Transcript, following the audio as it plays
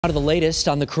Out of the latest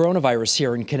on the coronavirus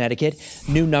here in Connecticut,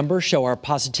 new numbers show our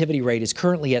positivity rate is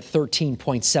currently at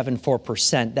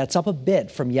 13.74%. That's up a bit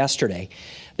from yesterday.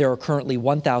 There are currently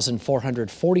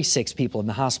 1,446 people in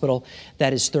the hospital.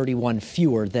 That is 31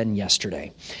 fewer than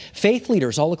yesterday. Faith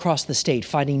leaders all across the state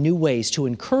finding new ways to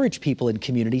encourage people in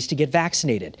communities to get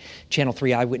vaccinated. Channel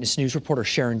 3 Eyewitness News reporter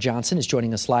Sharon Johnson is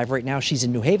joining us live right now. She's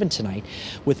in New Haven tonight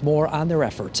with more on their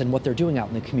efforts and what they're doing out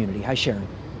in the community. Hi, Sharon.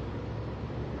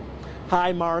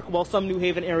 Hi, Mark. Well, some New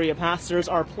Haven area pastors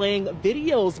are playing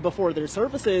videos before their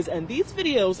services, and these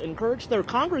videos encourage their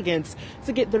congregants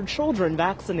to get their children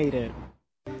vaccinated.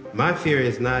 My fear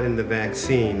is not in the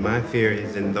vaccine. My fear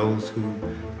is in those who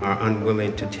are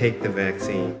unwilling to take the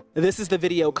vaccine. This is the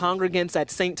video congregants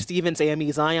at St. Stephen's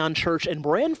AME Zion Church in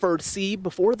Branford see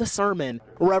before the sermon.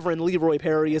 Reverend Leroy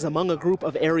Perry is among a group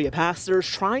of area pastors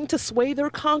trying to sway their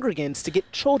congregants to get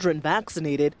children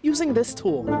vaccinated using this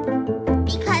tool.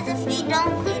 Because if you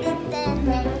don't get it, then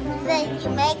you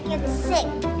may get sick,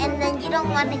 and then you don't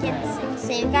want to get sick,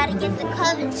 so you got to get the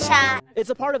COVID shot. It's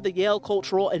a part of the Yale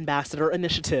Cultural Ambassador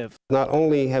Initiative. Not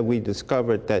only have we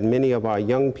discovered that many of our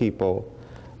young people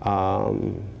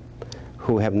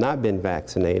who have not been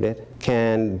vaccinated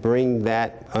can bring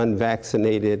that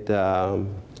unvaccinated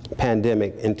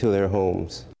pandemic into their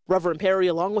homes. Reverend Perry,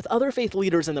 along with other faith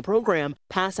leaders in the program,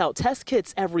 pass out test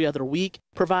kits every other week,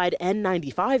 provide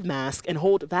N95 masks, and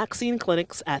hold vaccine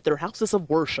clinics at their houses of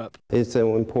worship. It's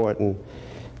so important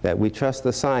that we trust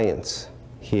the science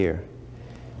here,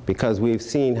 because we've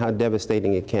seen how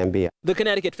devastating it can be. The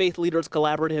Connecticut Faith Leaders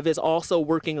Collaborative is also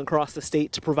working across the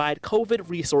state to provide COVID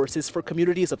resources for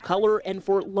communities of color and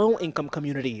for low-income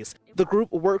communities. The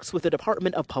group works with the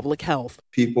Department of Public Health.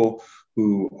 People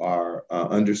who are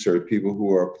underserved, people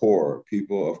who are poor,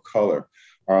 people of color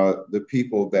are the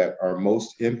people that are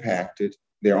most impacted.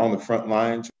 They're on the front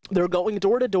lines. They're going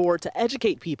door to door to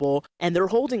educate people, and they're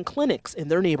holding clinics in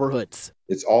their neighborhoods.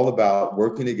 It's all about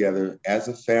working together as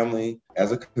a family,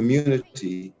 as a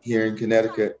community here in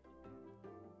Connecticut.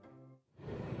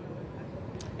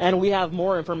 And we have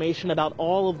more information about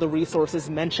all of the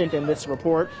resources mentioned in this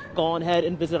report. Go on ahead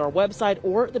and visit our website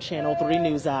or the Channel 3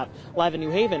 News app. Live in New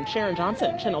Haven, Sharon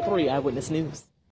Johnson, Channel 3 Eyewitness News.